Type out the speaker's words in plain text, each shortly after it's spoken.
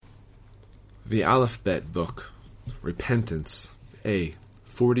The Aleph-Bet book, Repentance, A.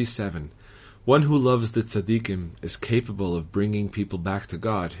 47. One who loves the tzaddikim is capable of bringing people back to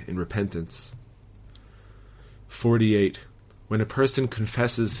God in repentance. 48. When a person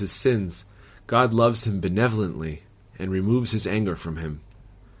confesses his sins, God loves him benevolently and removes his anger from him.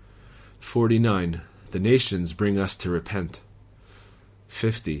 49. The nations bring us to repent.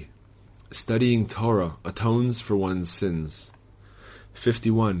 50. Studying Torah atones for one's sins.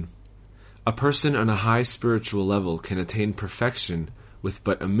 51. A person on a high spiritual level can attain perfection with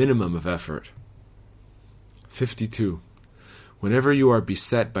but a minimum of effort. 52. Whenever you are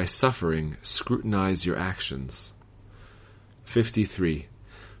beset by suffering, scrutinize your actions. 53.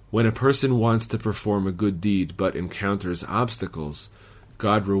 When a person wants to perform a good deed but encounters obstacles,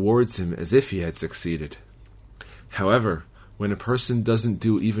 God rewards him as if he had succeeded. However, when a person doesn't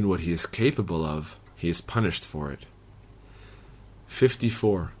do even what he is capable of, he is punished for it.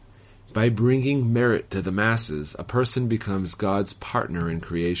 54. By bringing merit to the masses, a person becomes God's partner in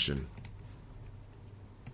creation.